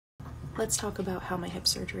let's talk about how my hip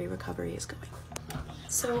surgery recovery is going.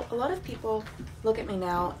 So a lot of people look at me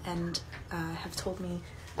now and have told me,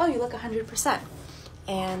 oh, you look 100%.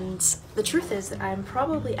 And the truth is that I'm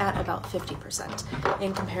probably at about 50%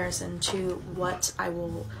 in comparison to what I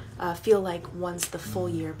will feel like once the full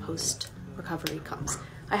year post-recovery comes.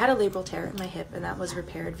 I had a labral tear in my hip, and that was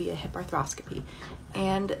repaired via hip arthroscopy.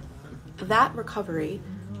 And that recovery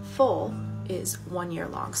full is 1 year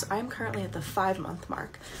long. So I'm currently at the 5-month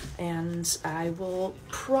mark, and I will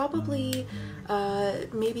probably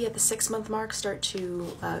maybe at the 6-month mark start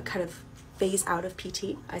to kind of phase out of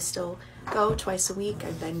PT. I still go twice a week.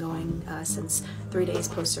 I've been going since 3 days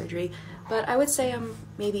post-surgery, but I would say I'm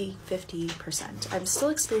maybe 50%. I'm still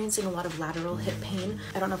experiencing a lot of lateral hip pain.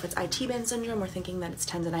 I don't know if it's IT band syndrome or thinking that it's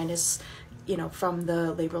tendonitis, you know, from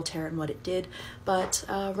the labral tear and what it did, but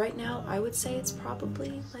right now I would say it's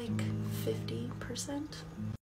probably like 50%.